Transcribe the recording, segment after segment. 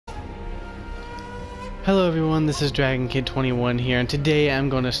Hello everyone, this is DragonKid21 here, and today I'm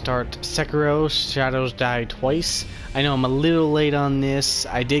going to start Sekiro Shadows Die Twice. I know I'm a little late on this.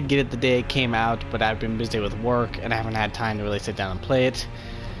 I did get it the day it came out, but I've been busy with work and I haven't had time to really sit down and play it.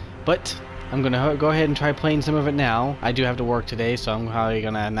 But I'm going to go ahead and try playing some of it now. I do have to work today, so I'm probably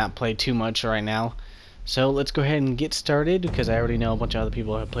going to not play too much right now. So let's go ahead and get started, because I already know a bunch of other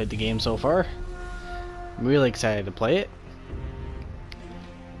people have played the game so far. I'm really excited to play it.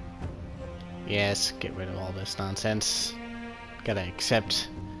 Yes, get rid of all this nonsense. Gotta accept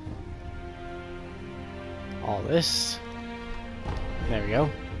all this. There we go.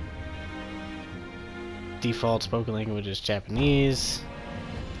 Default spoken language is Japanese.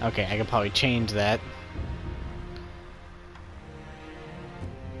 Okay, I could probably change that.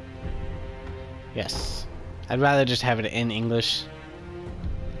 Yes. I'd rather just have it in English.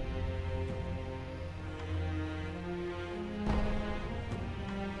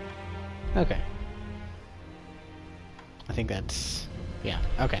 Okay. I think that's... yeah,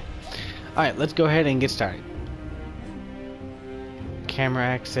 okay. Alright, let's go ahead and get started. Camera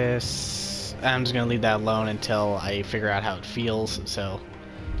access... I'm just gonna leave that alone until I figure out how it feels, so...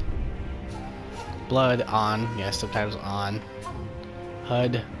 Blood on, yes, subtitles on.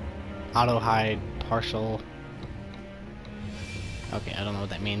 HUD, auto hide, partial. Okay, I don't know what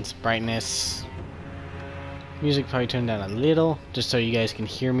that means. Brightness. Music probably turned down a little, just so you guys can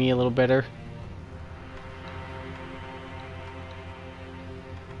hear me a little better.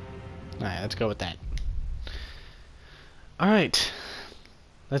 Alright, let's go with that. Alright,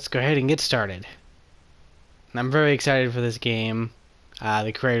 let's go ahead and get started. I'm very excited for this game.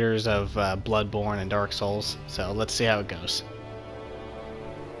 The creators of Bloodborne and Dark Souls, so let's see how it goes.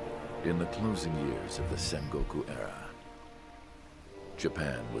 In the closing years of the Sengoku era,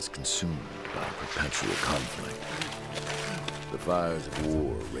 Japan was consumed by perpetual conflict. The fires of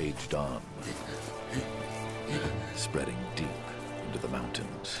war raged on, spreading deep into the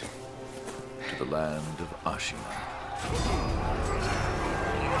mountains, to the land of Ashina.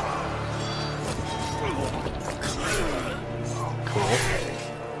 Cool.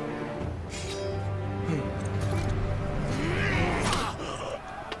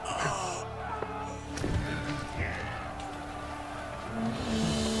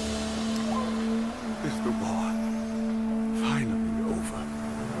 Is the war finally over?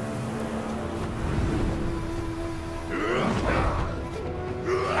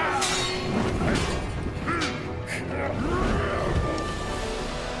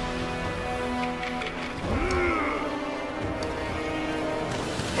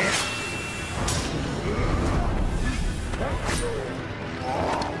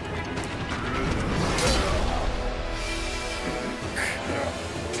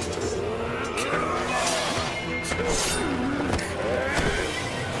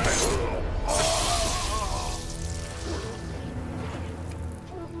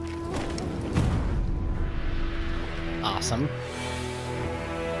 Awesome.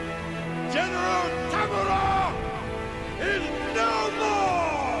 General Tamura is no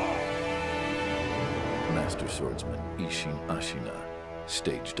more! Master swordsman Ishin Ashina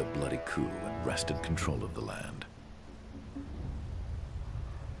staged a bloody coup and wrested control of the land.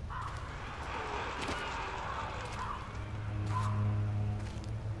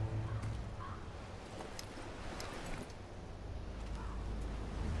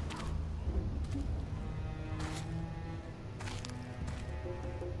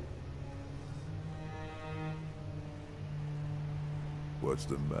 What's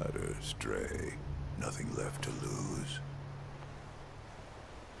the matter, Stray? Nothing left to lose?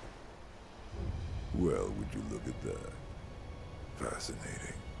 Well, would you look at that?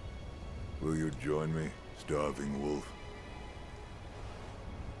 Fascinating. Will you join me, starving wolf?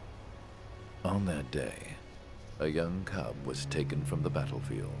 On that day, a young cub was taken from the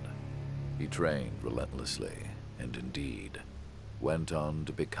battlefield. He trained relentlessly, and indeed, went on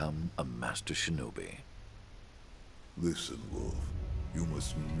to become a master shinobi. Listen, wolf. You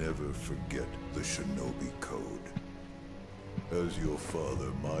must never forget the shinobi code. As your father,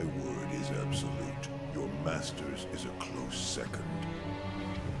 my word is absolute. Your master's is a close second.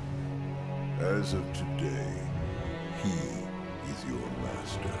 As of today, he is your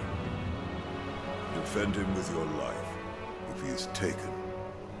master. Defend him with your life. If he is taken,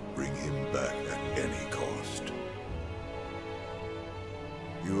 bring him back at any cost.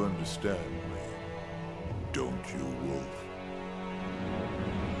 You understand me, don't you, wolf?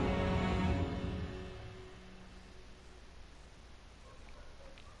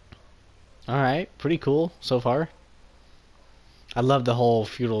 Alright, pretty cool so far. I love the whole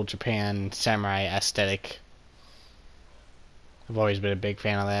feudal Japan samurai aesthetic. I've always been a big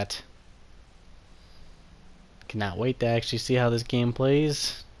fan of that. Cannot wait to actually see how this game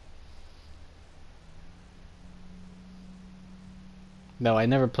plays. Though I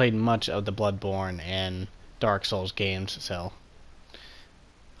never played much of the Bloodborne and Dark Souls games, so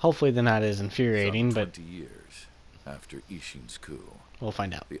hopefully they're not as infuriating, Some but 20 years after Ishin's coup, we'll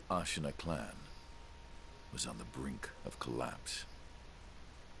find out. the Ashina clan was on the brink of collapse.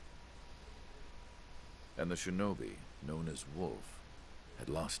 And the shinobi, known as Wolf, had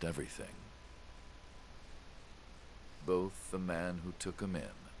lost everything. Both the man who took him in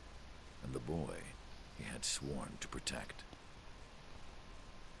and the boy he had sworn to protect.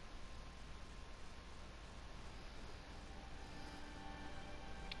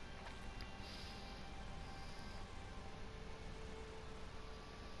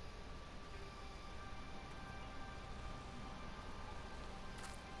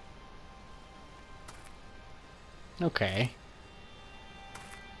 Okay.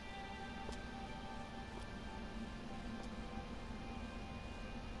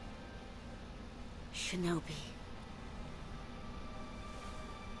 Shinobi,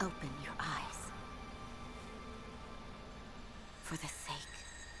 open your eyes. For the sake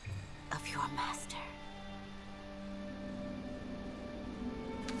of your master.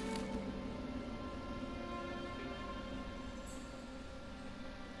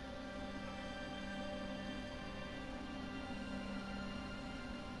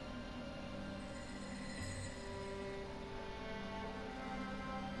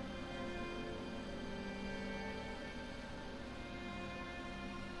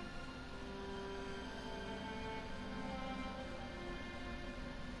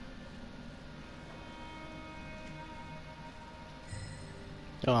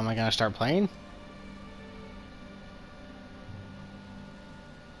 Oh, am I gonna start playing?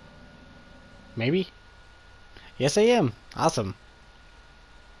 Maybe? Yes, I am. Awesome.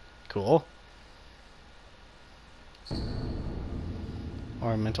 Cool.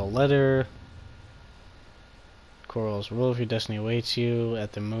 Ornamental letter. Coral's wolf, your destiny awaits you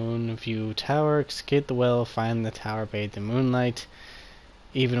at the moon view tower. Escape the well, find the tower bathed in moonlight.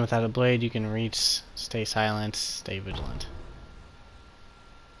 Even without a blade, you can reach. Stay silent, stay vigilant.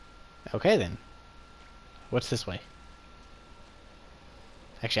 Okay then. What's this way?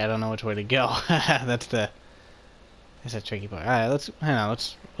 Actually, I don't know which way to go. That's a tricky part. Alright, let's hang on,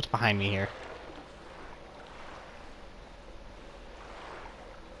 what's behind me here?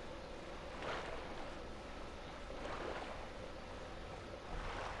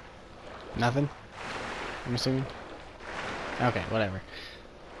 Nothing? I'm assuming? Okay, whatever.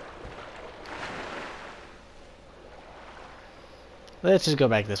 Let's just go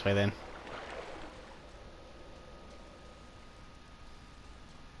back this way then.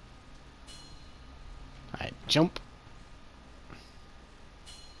 Alright, jump.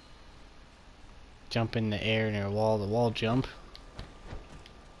 Jump in the air near a wall, the wall jump.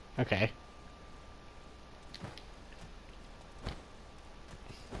 Okay.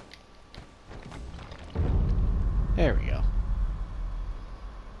 There we go.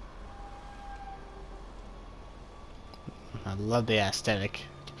 I love the aesthetic.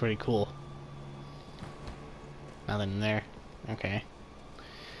 It's pretty cool. Nothing in there. Okay.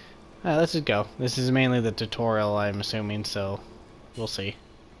 Alright, let's just go. This is mainly the tutorial, I'm assuming, so we'll see.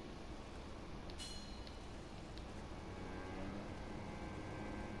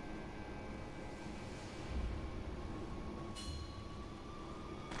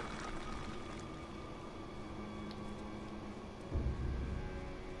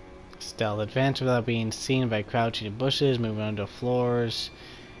 Stealth. Advance without being seen by crouching in bushes, moving onto floors.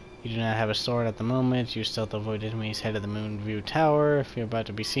 You do not have a sword at the moment. You stealth avoid enemies head of the moon view tower. If you're about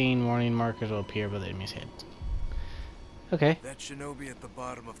to be seen, warning markers will appear by the enemy's head. Okay. That shinobi at the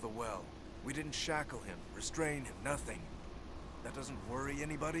bottom of the well. We didn't shackle him, restrain him, nothing. That doesn't worry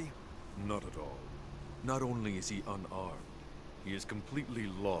anybody? Not at all. Not only is he unarmed, he has completely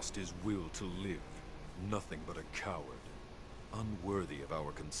lost his will to live. Nothing but a coward. Unworthy of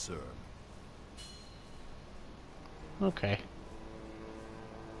our concern. Okay.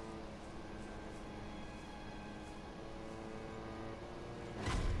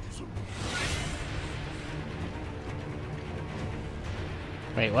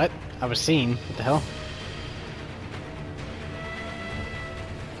 Wait, what? I was seen. What the hell?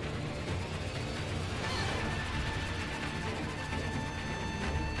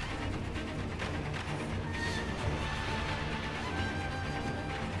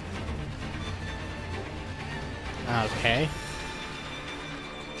 Okay.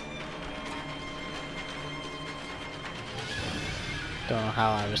 Don't know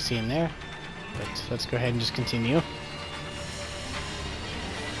how I was seen there, but let's go ahead and just continue.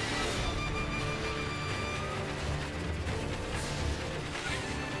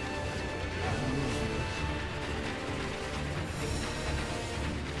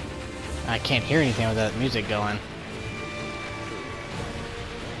 I can't hear anything with that music going.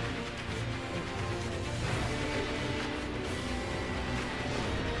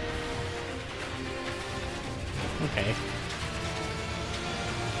 Okay.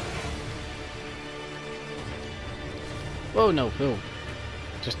 Whoa, no, no.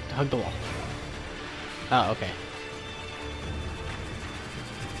 Just hug the wall. Oh, okay.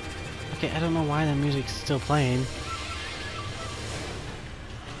 Okay, I don't know why that music's still playing.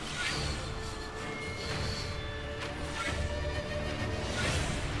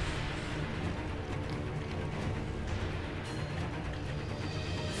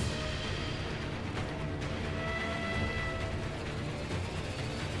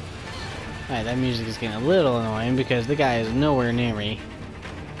 Alright, that music is getting a little annoying because the guy is nowhere near me.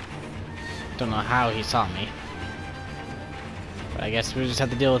 Don't know how he saw me. But I guess we just have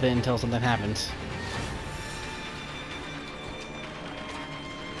to deal with it until something happens.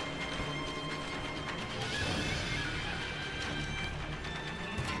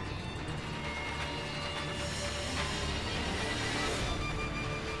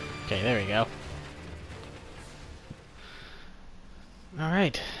 Okay, there we go.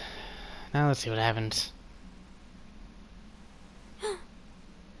 Alright. Now let's see what happens.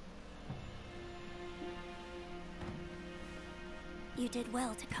 You did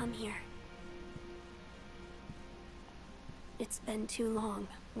well to come here. It's been too long,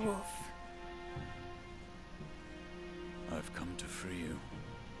 Wolf. I've come to free you,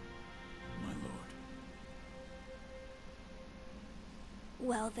 my lord.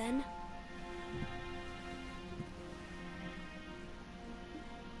 Well then.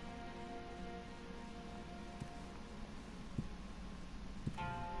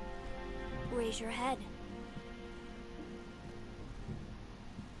 Raise your head.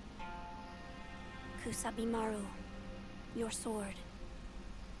 Kusabimaru, your sword.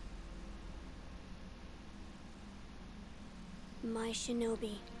 My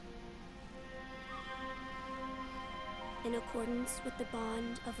shinobi. In accordance with the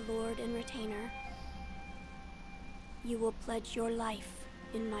bond of Lord and Retainer, you will pledge your life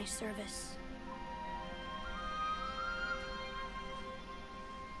in my service.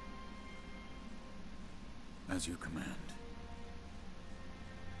 As you command.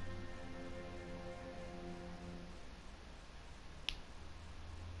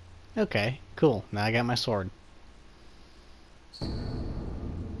 Okay, cool. Now I got my sword.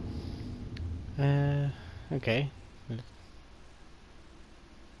 Okay.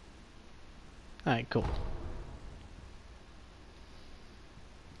 Alright, cool.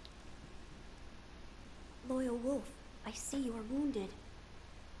 Loyal Wolf, I see you are wounded.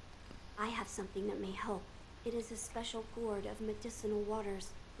 I have something that may help. It is a special gourd of medicinal waters.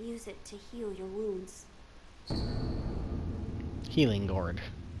 Use it to heal your wounds. Healing gourd.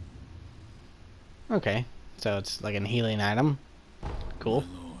 Okay, so it's like a healing item. Cool.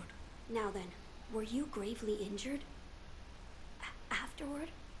 My lord. Now then, were you gravely injured? Afterward?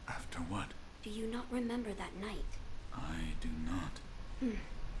 After what? Do you not remember that night? I do not.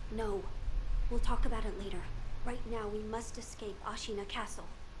 No. We'll talk about it later. Right now, we must escape Ashina Castle.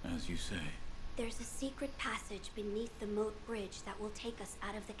 As you say. There's a secret passage beneath the moat bridge that will take us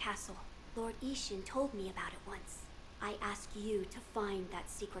out of the castle. Lord Ishin told me about it once. I ask you to find that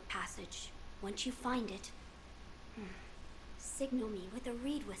secret passage. Once you find it, signal me with a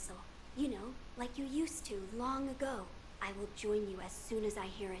reed whistle. You know, like you used to long ago. I will join you as soon as I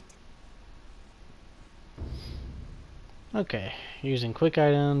hear it. Okay, using quick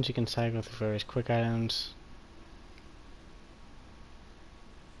items, you can cycle through various quick items.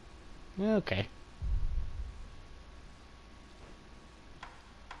 Okay.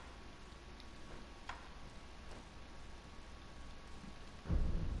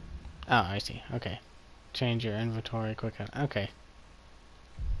 Oh, I see. Okay. Change your inventory quick item. Okay.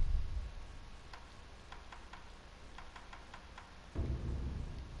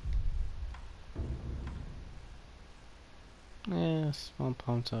 Yeah, small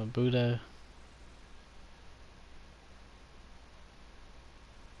pumps of Buddha.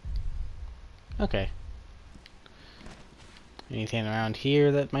 Okay. Anything around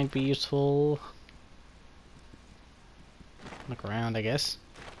here that might be useful? Look around, I guess.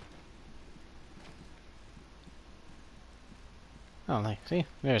 Oh, like, see?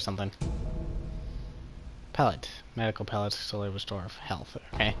 There's something. Pellet. Medical pellets slowly restore health.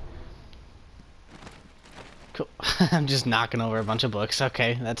 Okay. Cool. I'm just knocking over a bunch of books.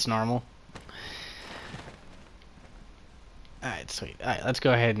 Okay, that's normal. Alright, sweet. Alright, let's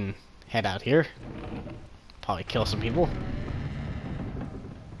go ahead and head out here. Probably kill some people.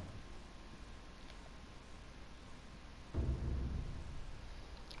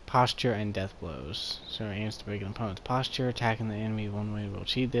 posture and death blows. So it aims to break an opponent's posture, attacking the enemy one way will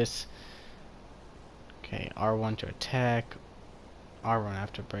achieve this. Okay, R1 to attack, R1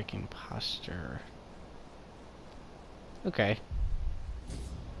 after breaking posture. Okay.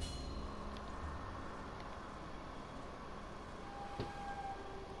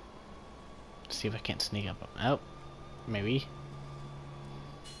 See if I can't sneak up. Oh, maybe.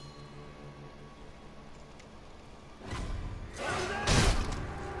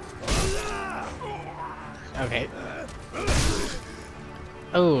 Okay.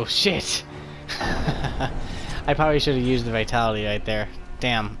 Oh shit! I probably should have used the vitality right there.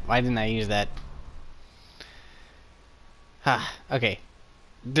 Damn, why didn't I use that? Ha, okay.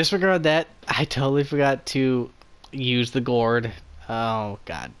 Disregard that. I totally forgot to use the gourd. Oh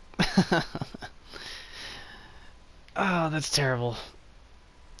god. Oh, that's terrible.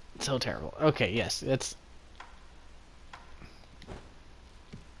 So terrible. Okay, yes, that's...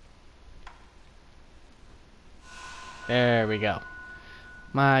 There we go.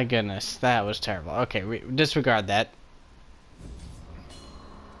 My goodness, that was terrible. Okay, disregard that.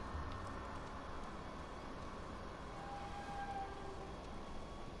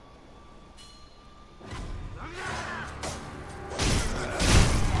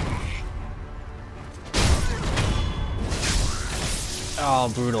 Oh,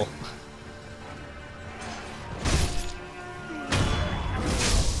 brutal.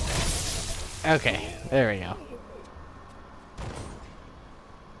 Okay, there we go.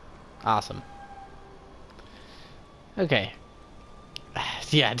 Awesome. Okay.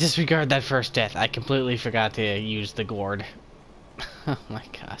 Yeah, disregard that first death. I completely forgot to use the gourd. Oh my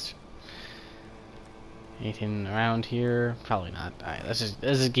gosh. Anything around here? Probably not. Alright, let's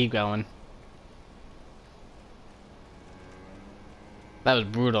just keep going. That was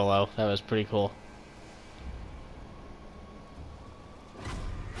brutal though. That was pretty cool.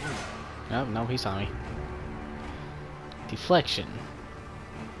 Oh, no, he saw me. Deflection.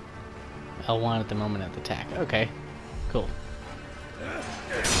 L1 at the moment of the attack. Okay, cool.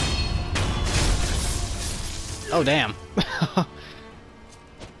 Oh, damn.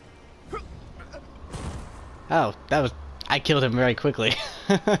 Oh, that was... I killed him very quickly.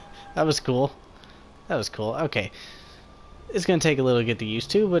 That was cool. That was cool. Okay. It's gonna take a little to get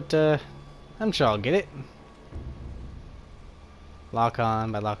used to, but I'm sure I'll get it. Lock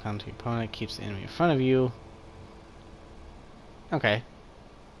on. By lock on to your opponent, keeps the enemy in front of you. Okay.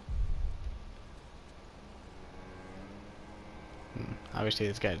 Obviously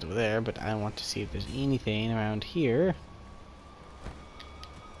this guy's over there, but I want to see if there's anything around here.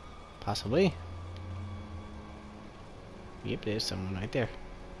 Possibly. Yep, there's someone right there.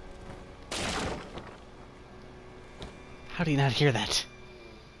 How do you not hear that?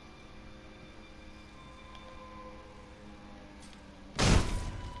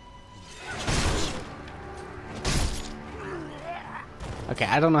 Okay,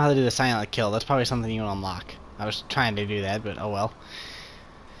 I don't know how to do the silent kill. That's probably something you unlock. I was trying to do that, but oh well.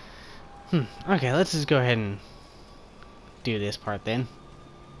 Okay, let's just go ahead and do this part then.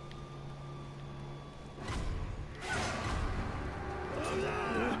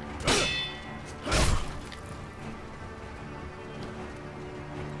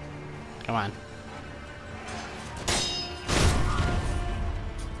 Come on.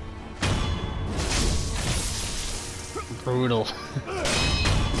 Brutal.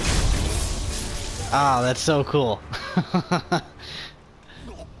 Oh, that's so cool.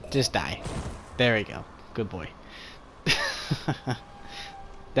 Just die. There we go. Good boy.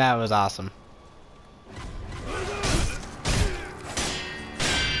 That was awesome.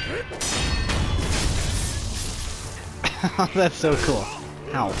 That's so cool.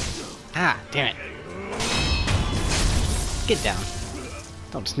 Ow. Ah, damn it. Get down.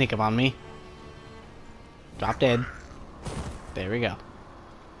 Don't sneak up on me. Drop dead. There we go.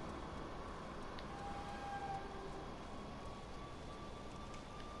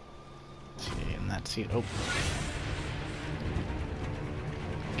 Let's see, and that's it. Oh.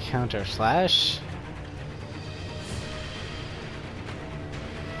 Counter slash.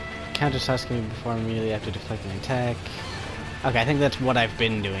 Counter slash can be performed immediately after deflecting an attack. Okay, I think that's what I've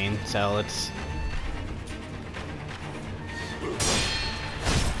been doing, so let's...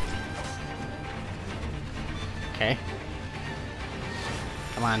 Okay.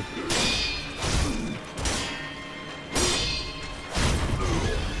 Come on.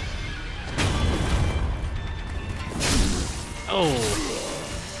 Oh!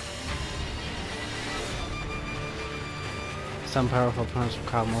 Some powerful opponents will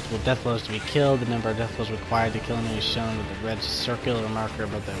cause multiple death blows to be killed. The number of death blows required to kill an enemy is shown with the red circular marker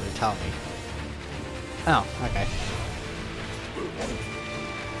above their vitality. Oh, okay.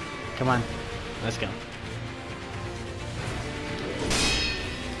 Come on. Let's go.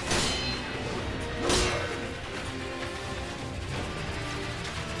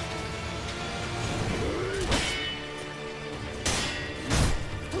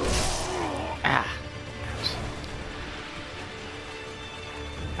 Ah. Ouch.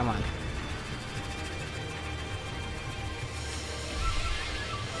 Come on.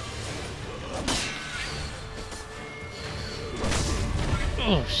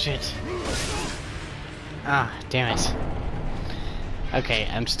 Oh, shit. Ah, damn it. Okay,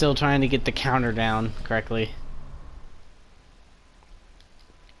 I'm still trying to get the counter down correctly.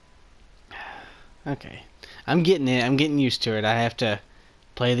 Okay. I'm getting it. I'm getting used to it. I have to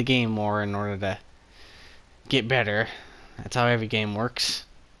play the game more in order to get better. That's how every game works.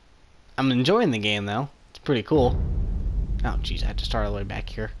 I'm enjoying the game, though. It's pretty cool. Oh, jeez. I have to start all the way back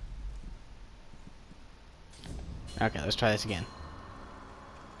here. Okay, let's try this again.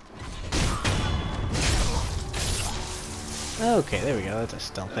 Okay, there we go. That's a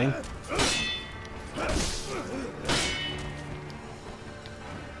stealth thing.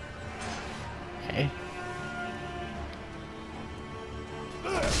 Okay.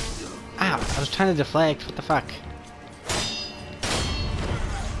 Ow! I was trying to deflect. What the fuck?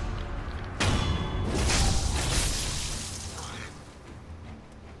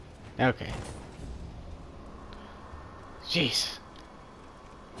 Okay. Jeez.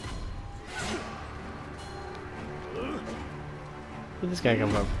 Where'd this guy come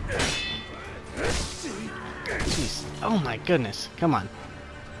from? Jeez. Oh my goodness. Come on.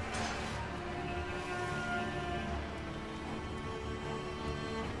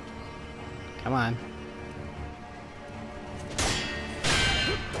 Come on.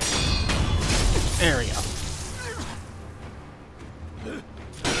 There we go.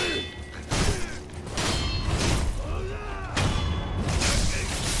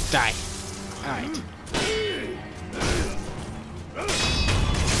 Die. Alright.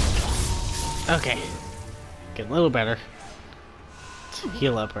 Okay. Getting a little better. Let's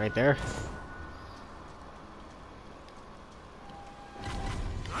heal up right there.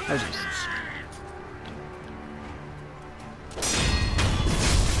 Oh, jeez.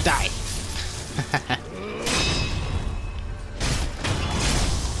 Die.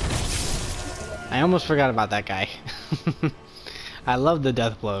 I almost forgot about that guy. I love the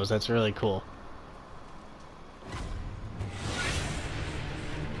death blows. That's really cool.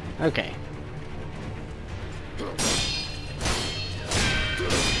 Okay.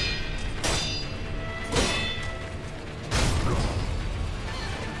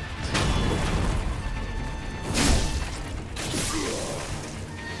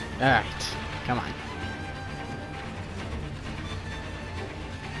 Alright, come on.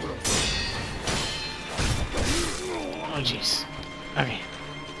 Oh jeez. Okay.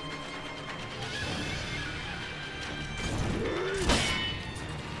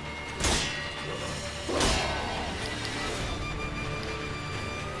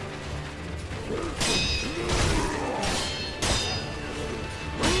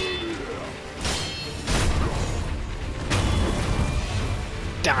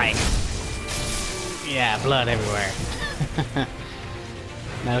 Die. Yeah, blood everywhere.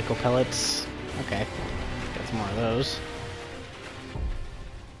 Medical pellets. Okay. Got some more of those.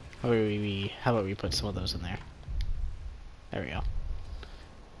 How about we put some of those in there? There we go.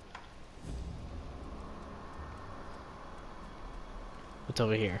 What's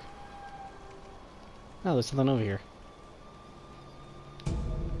over here? Oh, there's something over here.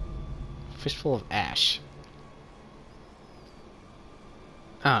 Fistful of ash.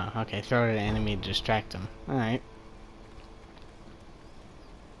 Oh, okay. Throw it at an enemy to distract them. Alright.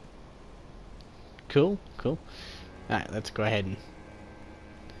 Cool, cool. Alright, let's go ahead and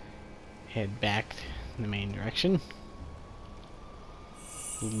head back in the main direction.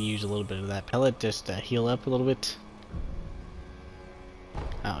 You can use a little bit of that pellet just to heal up a little bit.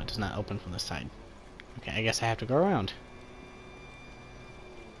 Oh, it does not open from the side. Okay, I guess I have to go around.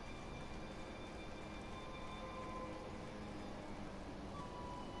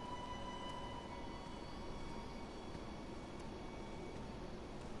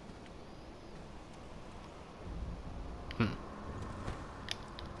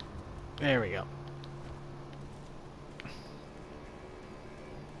 There we go.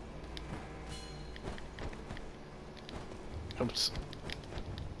 Oops.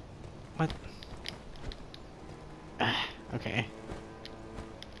 What? Ah, okay.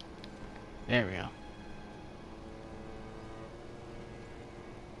 There we go.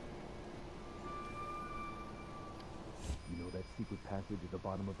 You know that secret passage at the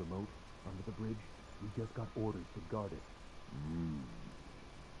bottom of the moat, under the bridge? We just got orders to guard it.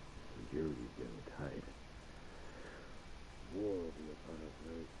 Security's getting tight. War will be upon us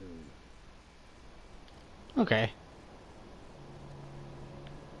very soon. Okay.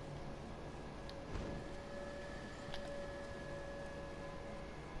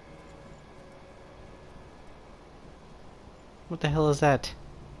 What the hell is that?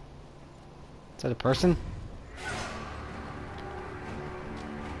 Is that a person?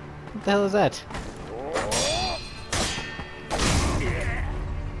 What the hell is that?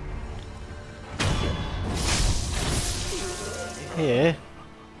 Yeah.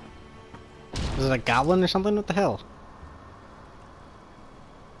 Is it a goblin or something? What the hell?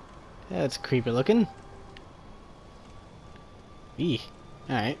 Yeah, it's creepy looking. Eee.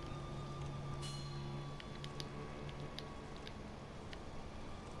 Alright.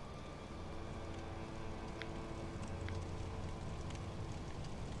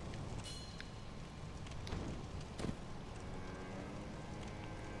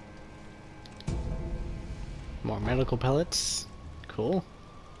 More medical pellets. Cool.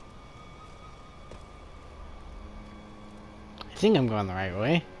 I think I'm going the right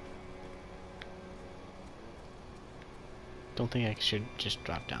way. Don't think I should just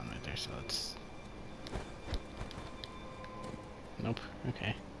drop down right there, so let's... Nope.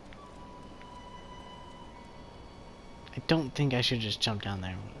 Okay. I don't think I should just jump down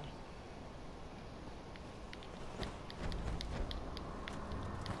there.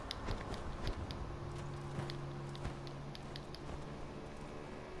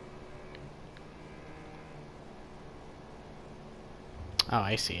 Oh,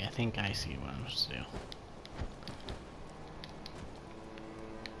 I see. I think I see what I'm supposed to do.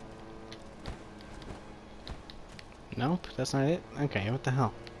 Nope, that's not it? Okay, what the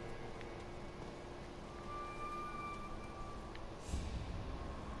hell?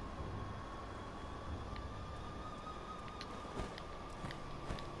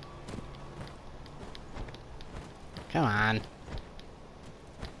 Come on.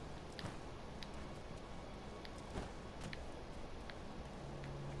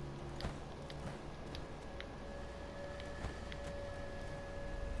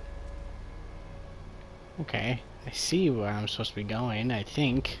 Okay, I see where I'm supposed to be going, I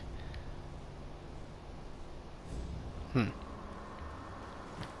think. Did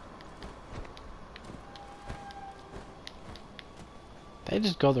I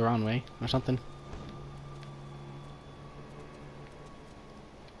just go the wrong way or something?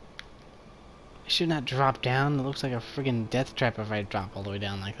 I should not drop down. It looks like a friggin' death trap if I drop all the way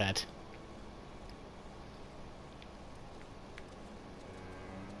down like that.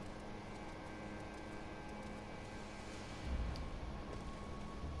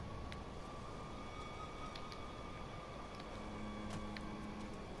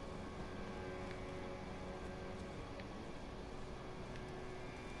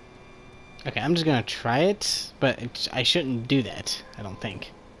 Okay, I'm just gonna try it, but I shouldn't do that, I don't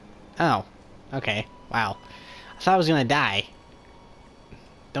think. Oh, okay, wow. I thought I was gonna die.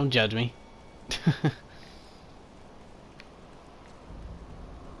 Don't judge me.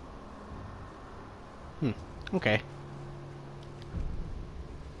 Okay.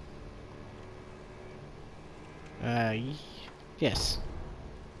 Yes.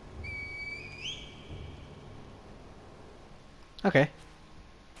 Okay.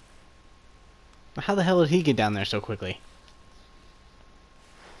 How the hell did he get down there so quickly?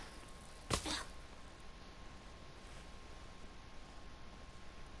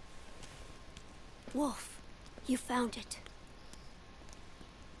 Wolf, you found it.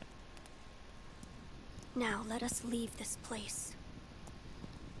 Now let us leave this place.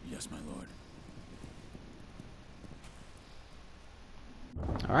 Yes, my lord.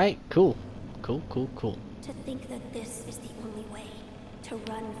 Alright, cool. Cool, cool, cool. To think that this is the only way. To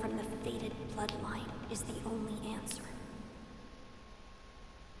run from the fated bloodline is the only answer.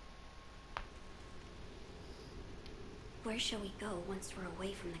 Where shall we go once we're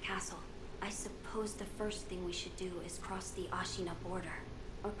away from the castle? I suppose the first thing we should do is cross the Ashina border.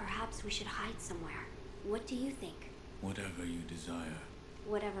 Or perhaps we should hide somewhere. What do you think? Whatever you desire,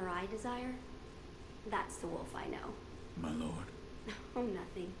 Whatever I desire? That's the wolf I know. my lord. Oh,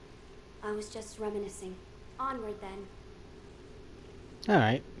 nothing. I was just reminiscing. Onward then.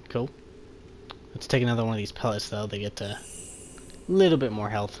 Alright, cool. Let's take another one of these pellets though. They get a little bit more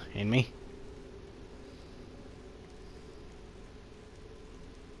health in me.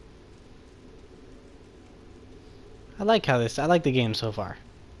 I like the game so far.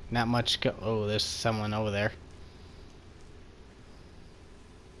 Not much oh, there's someone over there.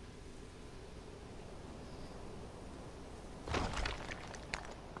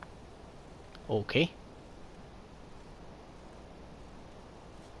 Okay.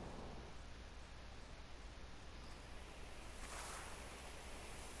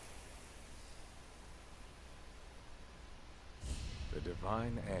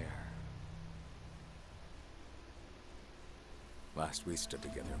 divine heir. Last we stood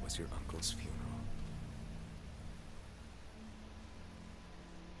together was your uncle's funeral.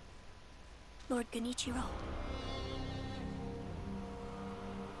 Lord Genichiro.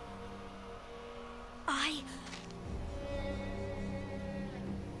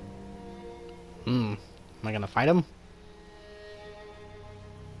 Am I gonna fight him?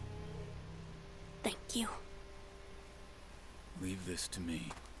 Thank you. Leave this to me.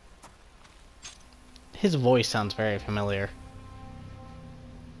 His voice sounds very familiar.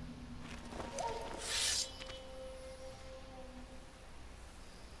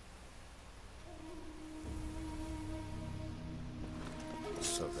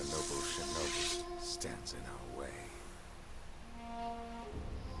 So the noble shinobi stands in our way.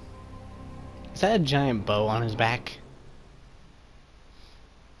 Is that a giant bow on his back?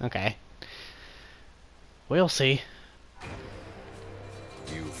 Okay. We'll see.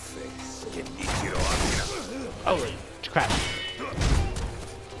 You face Genichiro. Holy crap.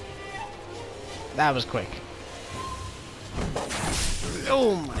 That was quick.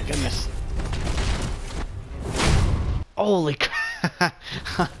 Oh my goodness. Holy crap.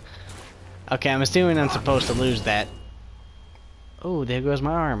 Okay, I'm assuming I'm supposed to lose that. Oh, there goes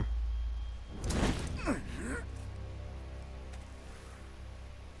my arm.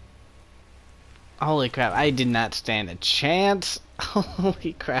 Holy crap, I did not stand a chance.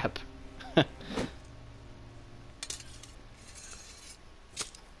 Holy crap.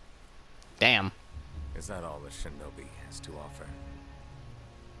 Damn. Is that all the shinobi has to offer?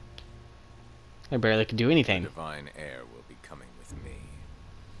 I barely could do The anything. divine heir will be coming with me.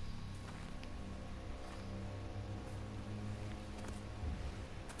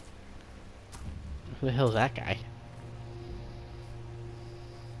 Who the hell's that guy?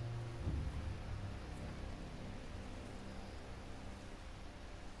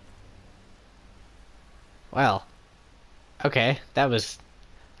 Well, okay, that was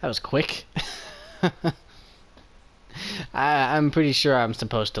quick. I'm pretty sure I'm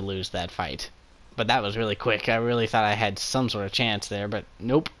supposed to lose that fight, but that was really quick. I really thought I had some sort of chance there, but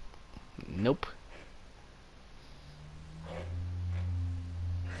nope, nope.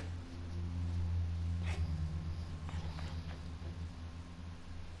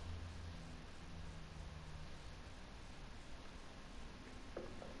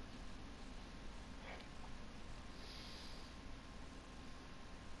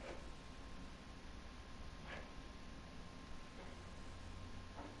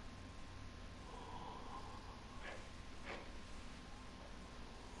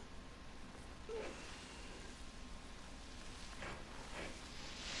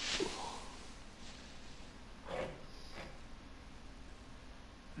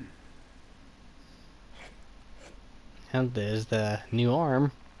 And there's the new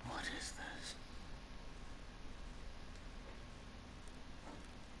arm. What is this?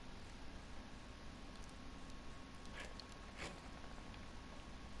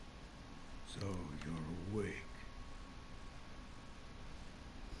 So you're awake.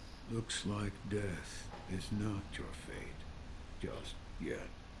 Looks like death is not your fate, just yet.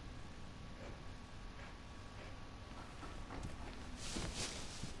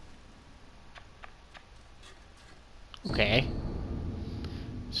 Okay.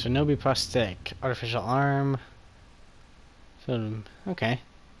 Shinobi prosthetic, artificial arm. Film. Okay.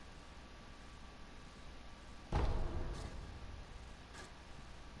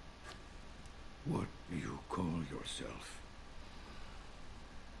 What do you call yourself?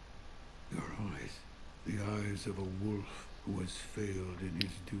 Your eyes. The eyes of a wolf who has failed in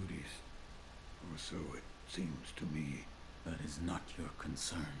his duties. Or so it seems to me. That is not your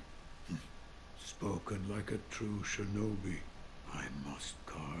concern. Spoken like a true shinobi. I must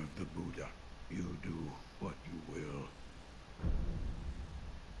carve the Buddha. You do what you will.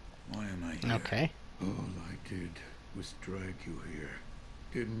 Why am I here? Okay. All I did was drag you here.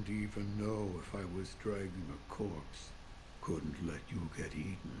 Didn't even know if I was dragging a corpse. Couldn't let you get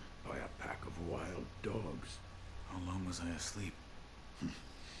eaten by a pack of wild dogs. How long was I asleep?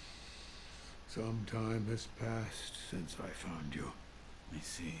 Some time has passed since I found you. I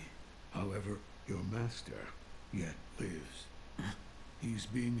see. However, your master yet lives. He's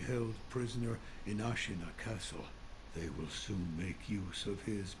being held prisoner in Ashina Castle. They will soon make use of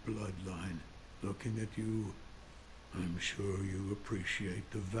his bloodline. Looking at you, I'm sure you appreciate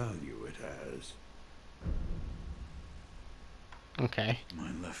the value it has. Okay.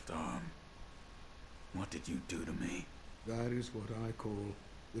 My left arm. What did you do to me? That is what I call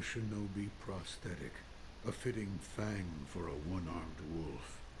the shinobi prosthetic. A fitting fang for a one-armed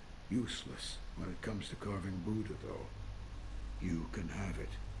wolf. Useless when it comes to carving Buddha, though. you can have it.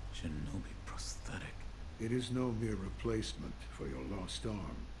 Shinobi prosthetic. It is no mere replacement for your lost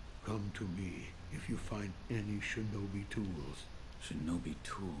arm. Come to me if you find any shinobi tools. Shinobi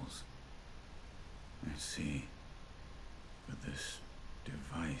tools. I see. But this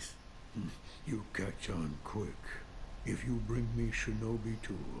device... You catch on quick. If you bring me shinobi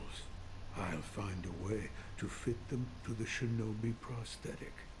tools, I'll find a way to fit them to the shinobi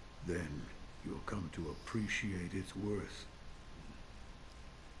prosthetic. Then you'll come to appreciate its worth.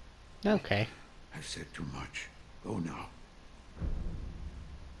 Okay. I've said too much. Go now.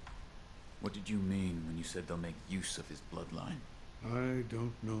 What did you mean when you said they'll make use of his bloodline? I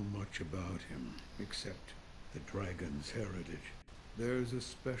don't know much about him, except the dragon's heritage. There's a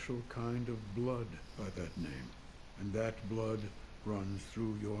special kind of blood by that name, and that blood runs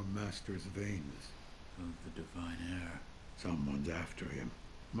through your master's veins. Of the divine heir. Someone's after him.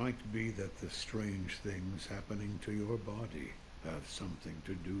 Might be that the strange things happening to your body have something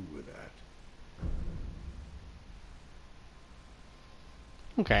to do with that.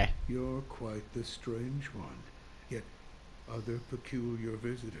 Okay. You're quite the strange one, yet other peculiar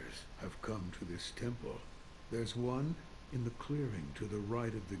visitors have come to this temple. There's one in the clearing to the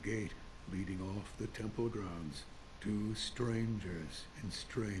right of the gate leading off the temple grounds. Two strangers in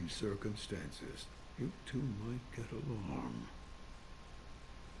strange circumstances. You two might get along.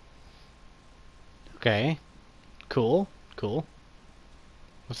 Okay. Cool. Cool.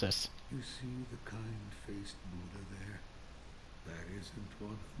 What's this? You see the kind-faced Buddha there? That isn't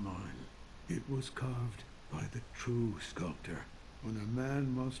one of mine. It was carved by the true sculptor. When a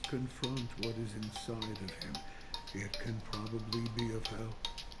man must confront what is inside of him, it can probably be of help.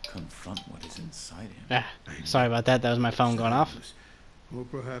 Confront what is inside him. Ah, sorry about that. That was my phone going off. Or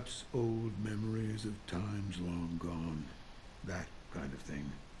perhaps old memories of times long gone. That kind of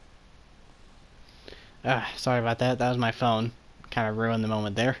thing. Ah, sorry about that. That was my phone. Kind of ruined the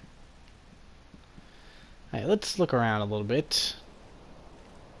moment there. Alright, let's look around a little bit.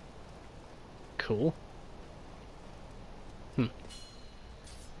 Cool.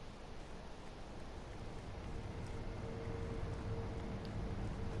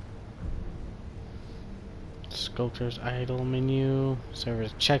 Sculptor's idle menu.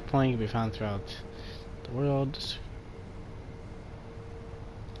 Server's checkpoint can be found throughout the world.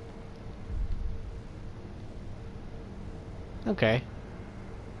 Okay.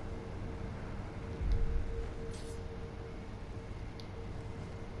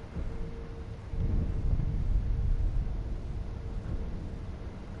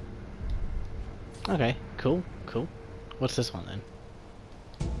 Okay, cool, cool. What's this one then?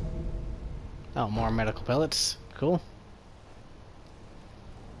 Oh, more medical pellets. Cool.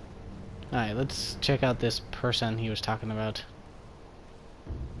 Alright, let's check out this person he was talking about.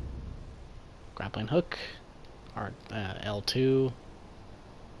 Grappling hook. Or L2.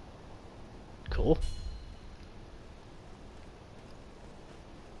 Cool.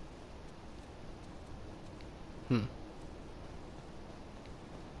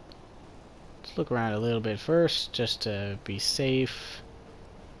 Let's look around a little bit first, just to be safe.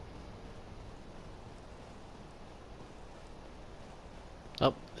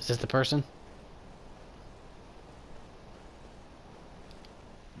 Oh, is this the person?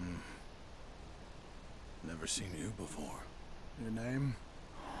 Never seen you before. Your name?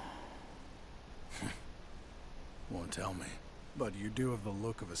 Won't tell me. But you do have the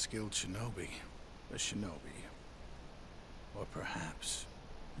look of a skilled shinobi. A shinobi. Or perhaps...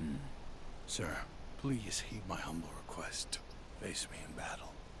 Sir, please heed my humble request. Face me in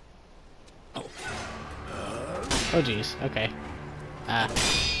battle. Oh jeez, okay.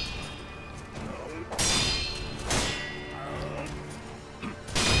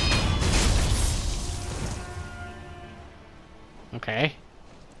 Okay.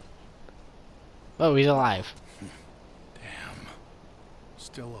 Oh, he's alive. Damn.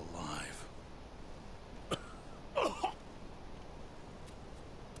 Still alive.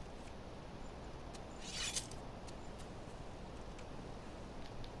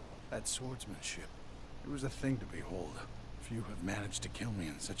 That swordsmanship. It was a thing to behold. Few have managed to kill me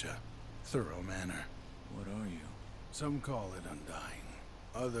in such a thorough manner. What are you? Some call it undying.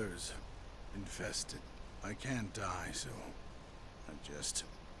 Others, infested. I can't die, so I just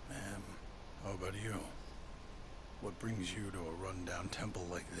am. How about you? What brings you to a rundown temple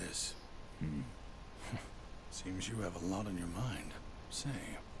like this? Seems you have a lot on your mind.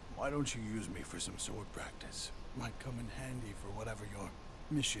 Say, why don't you use me for some sword practice? Might come in handy for whatever your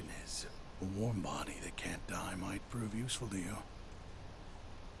mission is. A warm body that can't die might prove useful to you.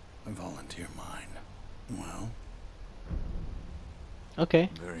 I volunteer mine. Well? Okay.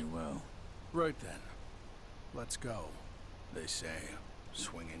 Very well. Right then. Let's go. They say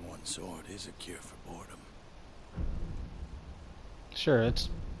swinging one sword is a cure for boredom. Sure, let's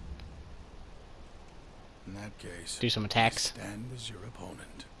In that case, do some attacks. stand as your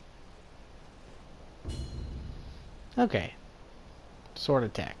opponent. Okay. Sword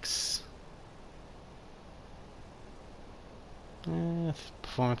attacks.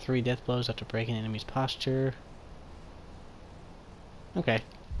 Perform 3 death blows after breaking an enemy's posture. Okay.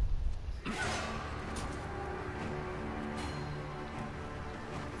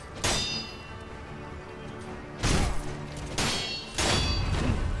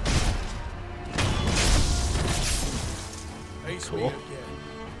 Cool.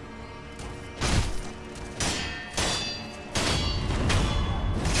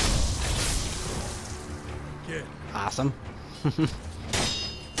 Awesome. Excellent.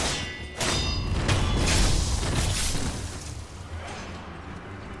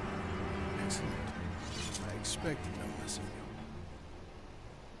 I expected no less of you.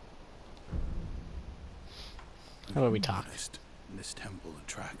 How about we talk? This temple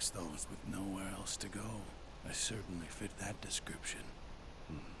attracts those with nowhere else to go. I certainly fit that description.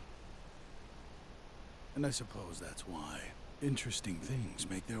 And I suppose that's why interesting things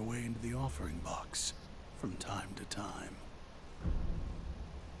make their way into the offering box from time to time.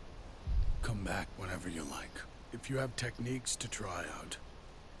 Come back whenever you like. If you have techniques to try out,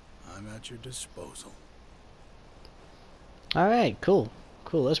 I'm at your disposal. Alright, cool.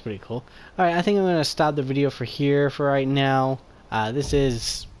 Cool, that's pretty cool. Alright, I think I'm going to stop the video for here for right now. This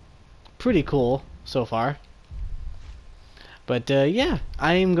is pretty cool so far. But yeah,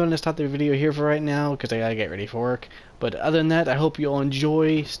 I am going to stop the video here for right now because I gotta get ready for work. But other than that, I hope you all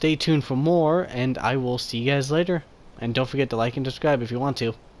enjoy. Stay tuned for more, and I will see you guys later. And don't forget to like and subscribe if you want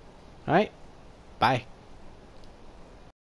to. Alright, bye.